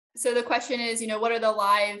So the question is, what are the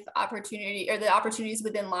live opportunity or the opportunities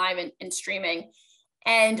within live and streaming?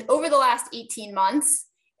 And over the last 18 months,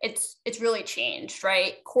 it's really changed,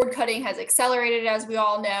 right? Cord cutting has accelerated, as we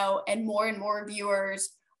all know, and more viewers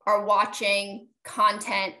are watching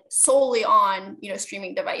content solely on,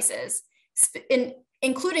 streaming devices,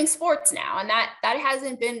 including sports now. And that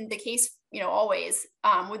hasn't been the case, always.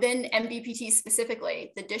 Within MVPDs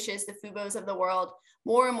specifically, the Dishes, the Fubos of the world,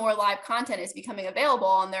 more and more live content is becoming available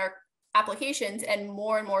on their applications, and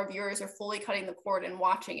more viewers are fully cutting the cord and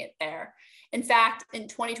watching it there. In fact, in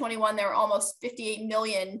 2021, there were almost 58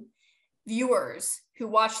 million viewers who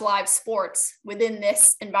watched live sports within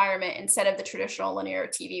this environment instead of the traditional linear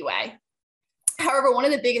TV way. However, one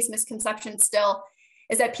of the biggest misconceptions still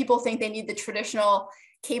is that people think they need the traditional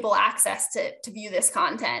cable access to view this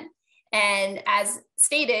content. And as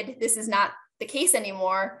stated, this is not the case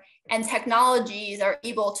anymore. And technologies are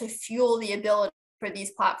able to fuel the ability for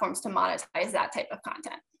these platforms to monetize that type of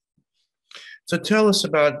content. So tell us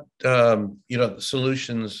about the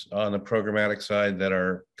solutions on the programmatic side that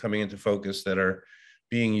are coming into focus, that are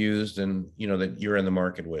being used, and that you're in the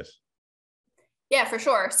market with. Yeah, for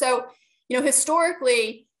sure. So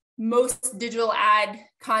historically, most digital ad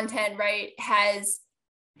content, right,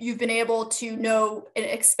 you've been able to know and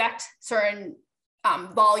expect certain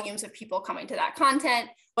volumes of people coming to that content,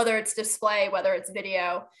 whether it's display, whether it's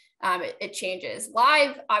video. It changes.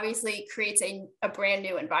 Live obviously creates a brand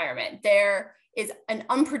new environment. There is an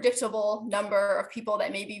unpredictable number of people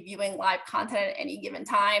that may be viewing live content at any given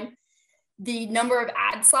time. The number of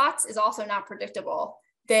ad slots is also not predictable.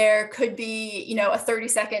 There could be, a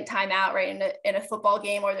 30-second timeout, right, in a football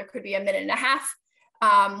game, or there could be a minute and a half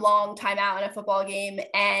long timeout in a football game,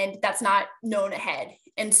 and that's not known ahead.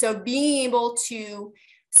 And so being able to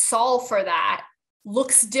solve for that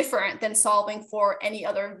looks different than solving for any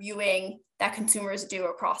other viewing that consumers do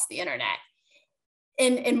across the internet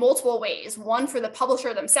in multiple ways. One, for the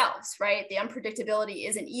publisher themselves, right? The unpredictability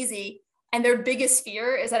isn't easy, and their biggest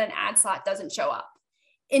fear is that an ad slot doesn't show up.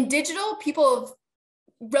 In digital, people have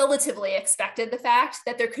relatively expected the fact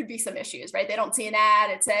that there could be some issues, right? They don't see an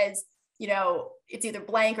ad, it says, it's either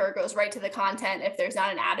blank or it goes right to the content if there's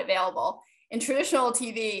not an ad available. In traditional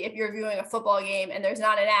TV, if you're viewing a football game and there's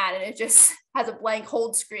not an ad and it just has a blank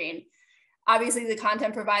hold screen, obviously the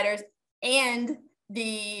content providers and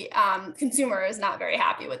the consumer is not very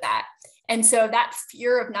happy with that. And so that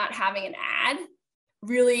fear of not having an ad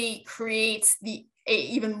really creates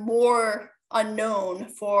even more unknown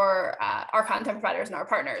for our content providers and our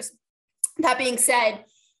partners. That being said,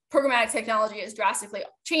 programmatic technology has drastically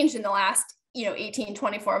changed in the last 18,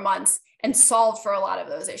 24 months and solved for a lot of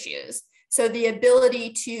those issues. So the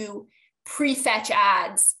ability to pre-fetch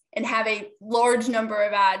ads and have a large number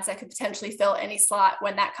of ads that could potentially fill any slot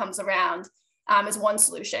when that comes around is one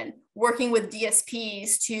solution. Working with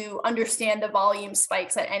DSPs to understand the volume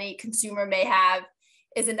spikes that any consumer may have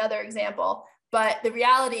is another example. But the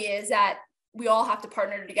reality is that we all have to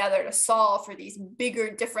partner together to solve for these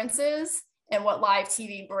bigger differences in what live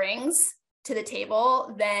TV brings to the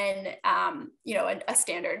table than a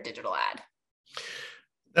standard digital ad.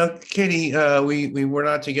 Now, Katie, we were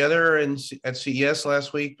not together at CES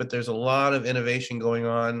last week, but there's a lot of innovation going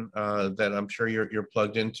on that I'm sure you're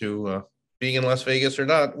plugged into, being in Las Vegas or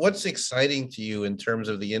not. What's exciting to you in terms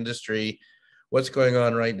of the industry? What's going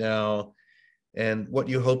on right now, and what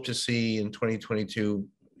you hope to see in 2022?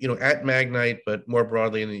 At Magnite, but more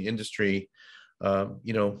broadly in the industry,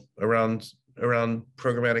 around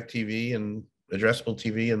programmatic TV and addressable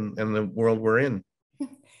TV and the world we're in. I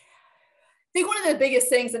think one of the biggest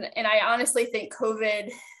things, and I honestly think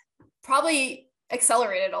COVID probably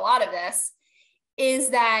accelerated a lot of this, is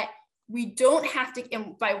that we don't have to,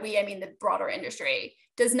 and by we, I mean the broader industry,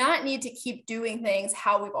 does not need to keep doing things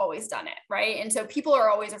how we've always done it, right? And so people are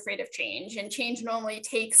always afraid of change, and change normally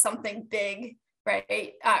takes something big,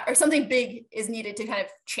 right? Or something big is needed to kind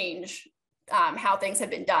of change how things have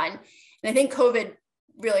been done. And I think COVID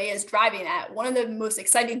really is driving that. One of the most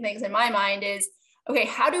exciting things in my mind is, okay,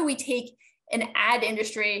 how do we take an ad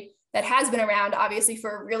industry that has been around obviously for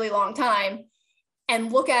a really long time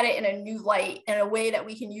and look at it in a new light, in a way that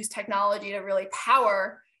we can use technology to really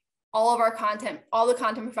power all of our content, all the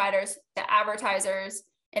content providers, the advertisers,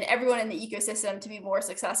 and everyone in the ecosystem to be more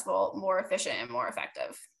successful, more efficient, and more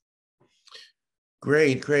effective.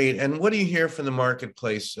 Great. And what do you hear from the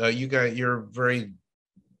marketplace? You're very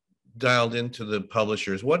dialed into the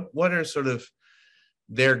publishers. What are sort of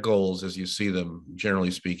their goals as you see them,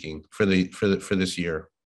 generally speaking, for this year?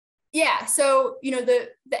 Yeah. So, the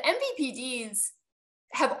MVPDs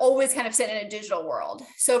have always kind of sit in a digital world.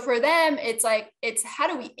 So for them, it's how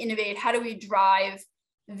do we innovate? How do we drive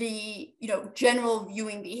the, general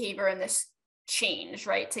viewing behavior in this change,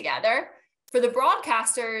 right, together. For the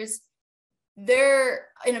broadcasters, they're,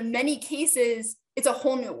 in many cases, it's a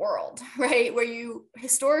whole new world, right? Where you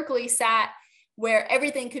historically sat where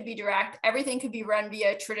everything could be direct, everything could be run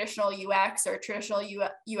via traditional UX or traditional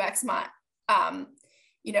UX,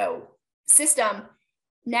 system.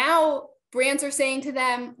 Now brands are saying to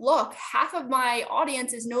them, look, half of my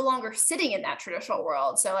audience is no longer sitting in that traditional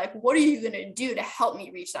world. So like, what are you going to do to help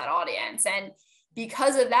me reach that audience? And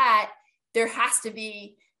because of that, there has to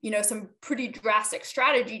be, some pretty drastic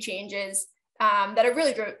strategy changes that are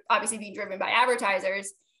really obviously being driven by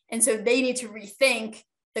advertisers. And so they need to rethink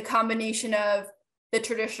the combination of the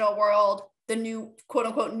traditional world, the new, quote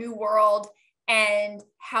unquote, new world, and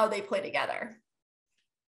how they play together.